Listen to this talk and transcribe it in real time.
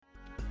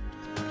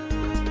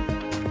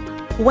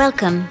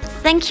Welcome.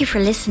 Thank you for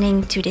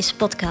listening to this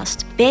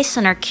podcast based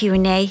on our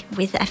Q&A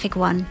with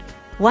EFIC1,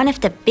 one of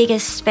the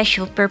biggest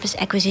special purpose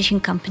acquisition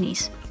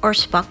companies, or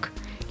SPAC,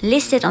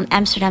 listed on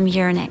Amsterdam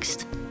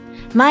Euronext.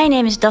 My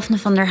name is Daphne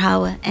van der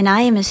Houwen and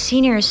I am a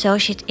senior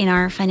associate in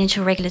our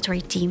financial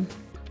regulatory team.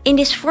 In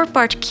this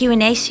 4-part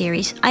Q&A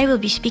series, I will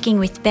be speaking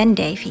with Ben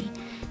Davey,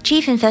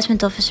 Chief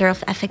Investment Officer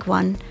of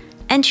EFIC1,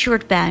 and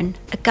Sjoerd Buijn,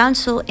 a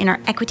counsel in our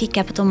equity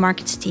capital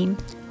markets team,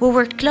 who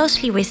worked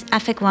closely with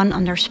EFIC1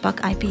 on their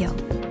SPAC IPO.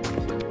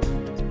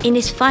 In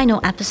this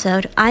final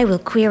episode, I will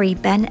query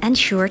Ben and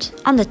Sjoerd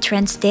on the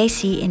trends they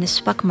see in the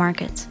SPAC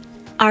market.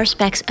 Are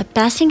SPACs a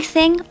passing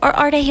thing or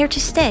are they here to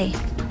stay?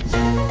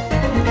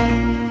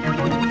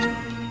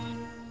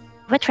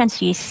 What trends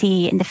do you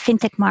see in the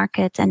fintech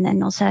market and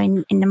then also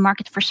in the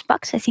market for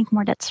SPACs? I think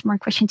that's more a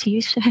question to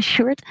you,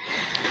 Sjoerd.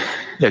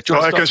 Yeah,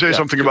 I can say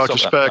something about the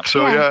SPAC.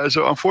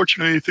 So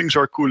unfortunately, things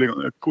are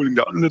cooling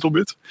down a little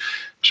bit.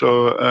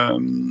 So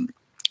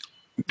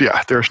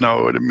there's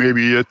now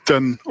maybe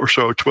 10 or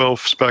so,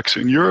 12 SPACs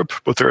in Europe,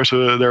 but there's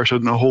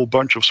a whole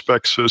bunch of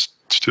SPACs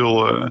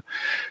still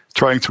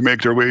trying to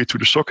make their way to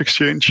the stock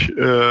exchange,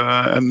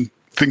 and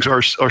things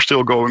are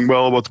still going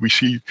well, but we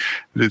see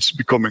that it's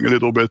becoming a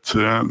little bit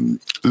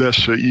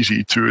less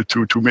easy to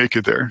make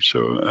it there.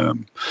 So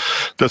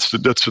that's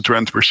the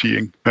trend we're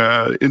seeing.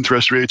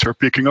 Interest rates are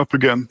picking up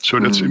again, so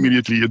that's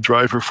immediately a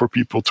driver for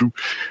people to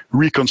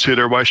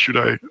reconsider, why should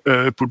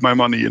I put my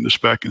money in the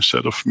SPAC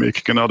instead of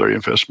making another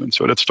investment.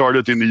 So that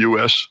started in the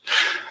US.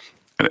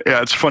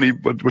 Yeah, it's funny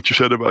what you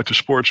said about the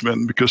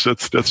sportsman, because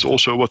that's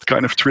also what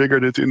kind of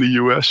triggered it in the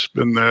US.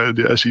 When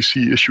the SEC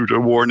issued a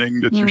warning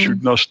that you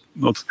should not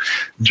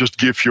just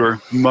give your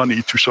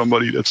money to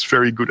somebody that's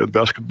very good at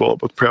basketball,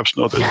 but perhaps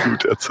not as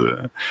good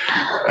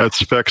at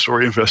SPACs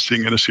or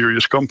investing in a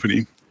serious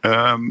company.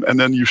 And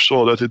then you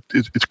saw that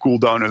it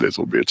cooled down a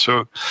little bit.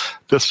 So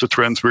that's the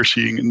trend we're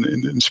seeing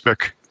in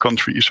SPAC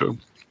countries. So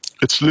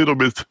it's a little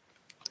bit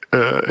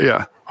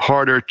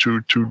harder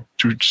to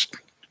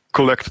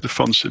collect the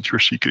funds that you're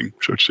seeking,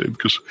 so to say,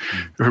 because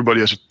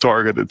everybody has a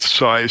targeted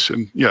size,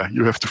 and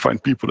you have to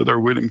find people that are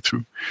willing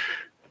to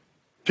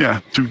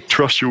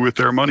trust you with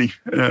their money.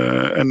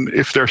 And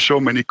if there's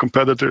so many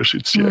competitors,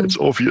 it's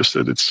obvious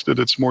that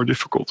it's more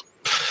difficult.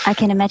 I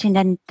can imagine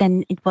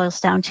then it boils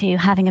down to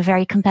having a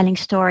very compelling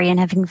story and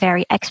having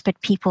very expert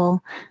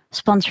people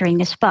sponsoring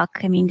the SPAC.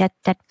 I mean, that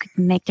could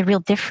make the real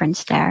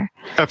difference there.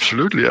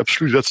 Absolutely.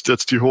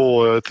 That's the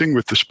whole thing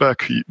with the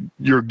SPAC.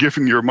 You're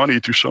giving your money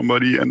to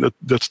somebody, and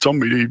that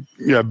somebody,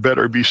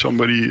 better be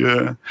somebody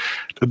that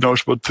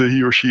knows what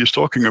he or she is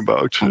talking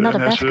about. And not a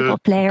basketball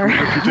player.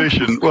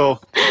 Reputation.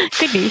 Well,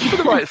 could be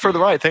for the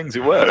right things.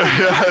 It works.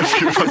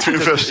 If you want to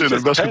invest in a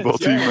basketball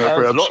team,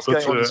 perhaps. There's lots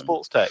going on in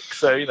sports tech,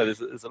 so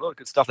there's a lot of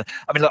good stuff there.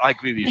 I mean, look, I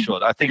agree with you,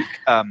 Sjoerd. I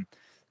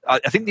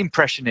think the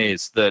impression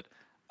is that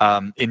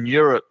in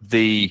Europe,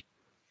 the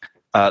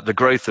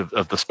growth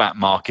of the SPAC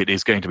market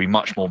is going to be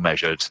much more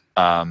measured.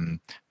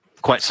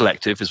 Quite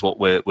selective is what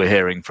we're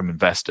hearing from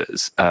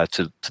investors,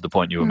 to the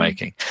point you were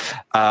making.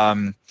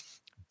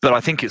 But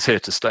I think it's here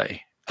to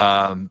stay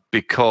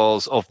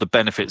because of the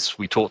benefits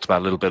we talked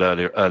about a little bit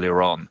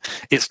earlier on.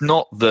 It's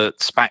not that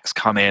SPACs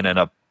come in and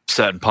a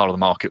certain part of the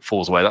market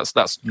falls away.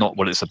 That's not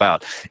what it's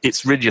about.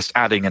 It's really just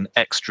adding an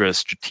extra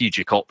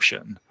strategic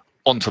option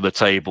onto the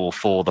table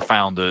for the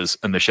founders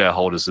and the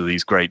shareholders of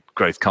these great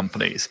growth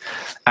companies.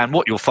 And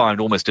what you'll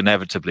find almost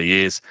inevitably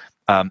is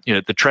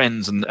the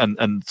trends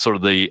and sort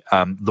of the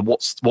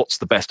what's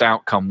the best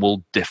outcome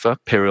will differ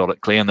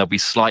periodically, and there'll be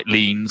slight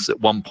leans at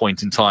one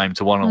point in time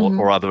to one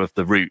or other of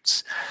the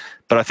routes.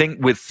 But I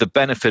think with the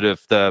benefit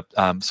of the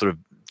sort of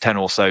 10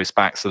 or so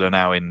SPACs that are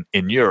now in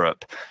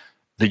Europe,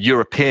 the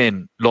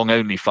European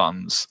long-only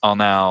funds are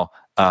now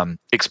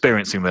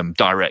experiencing them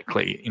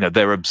directly.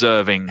 They're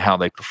observing how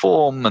they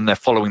perform, and they're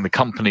following the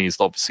companies,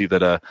 obviously,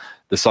 that are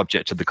the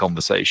subject of the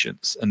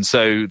conversations. And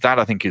so that,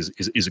 I think, is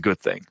a good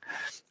thing.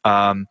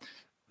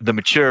 The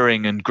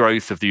maturing and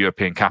growth of the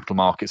European capital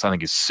markets, I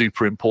think, is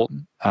super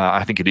important.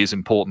 I think it is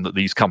important that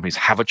these companies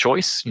have a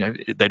choice.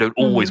 They don't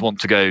always want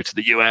to go to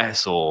the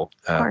US or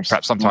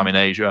perhaps sometime in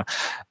Asia.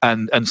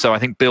 And so I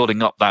think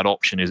building up that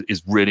option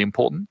is really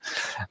important.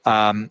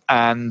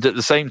 And at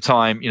the same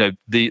time,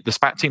 the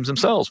SPAC teams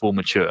themselves will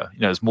mature.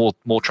 As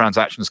more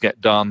transactions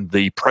get done,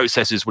 the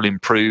processes will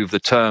improve, the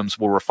terms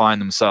will refine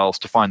themselves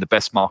to find the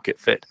best market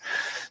fit.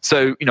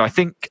 So, I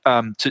think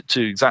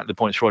to exactly the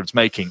point Sjoerd's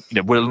making,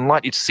 we're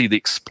likely to see the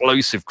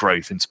explosive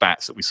growth in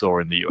SPACs that we saw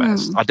in the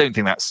US. I don't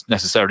think that's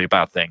necessarily a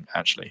bad thing,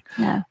 actually.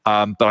 Yeah.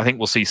 But I think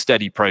we'll see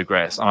steady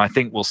progress, and I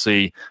think we'll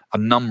see a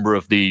number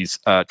of these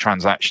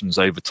transactions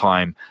over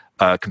time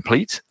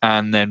complete,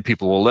 and then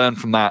people will learn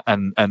from that,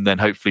 and then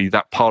hopefully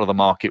that part of the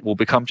market will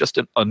become just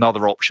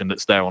another option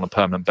that's there on a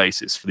permanent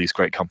basis for these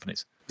great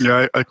companies.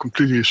 Yeah, I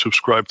completely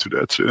subscribe to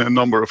that. A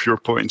number of your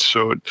points.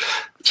 So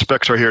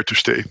SPACs are here to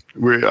stay.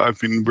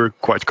 We're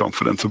quite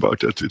confident about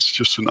that. It's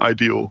just an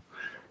ideal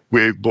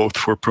way both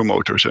for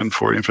promoters and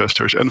for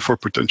investors and for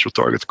potential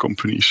target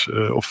companies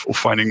of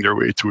finding their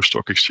way to a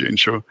stock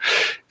exchange. So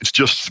it's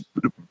just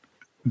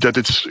that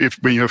it's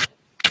when you have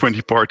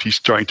 20 parties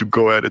trying to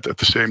go at it at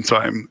the same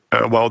time,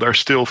 while there's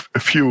still a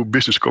few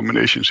business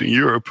combinations in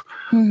Europe.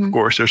 Of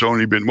course, there's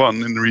only been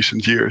one in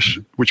recent years,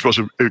 which was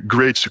a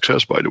great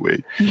success, by the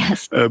way.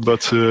 Yes.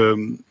 But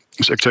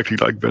it's exactly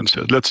like Ben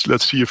said.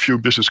 Let's see a few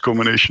business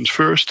combinations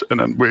first, and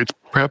then wait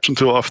perhaps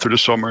until after the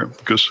summer,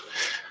 because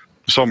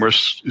summer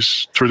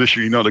is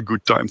traditionally not a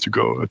good time to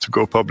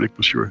go public,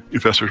 because your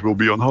investors will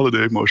be on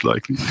holiday most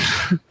likely.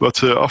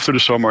 But after the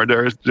summer,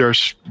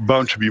 there's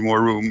bound to be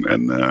more room,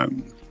 and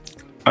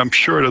I'm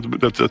sure that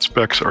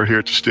SPACs are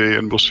here to stay,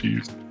 and we'll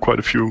see quite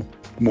a few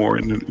more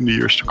in the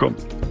years to come.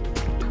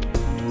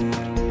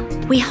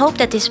 We hope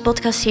that this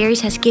podcast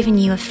series has given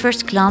you a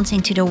first glance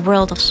into the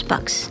world of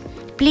SPACs.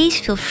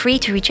 Please feel free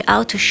to reach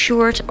out to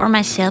Sjoerd or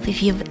myself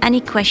if you have any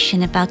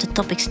question about the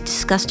topics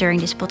discussed during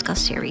this podcast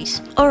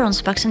series, or on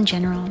SPACs in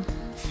general.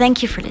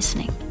 Thank you for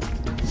listening.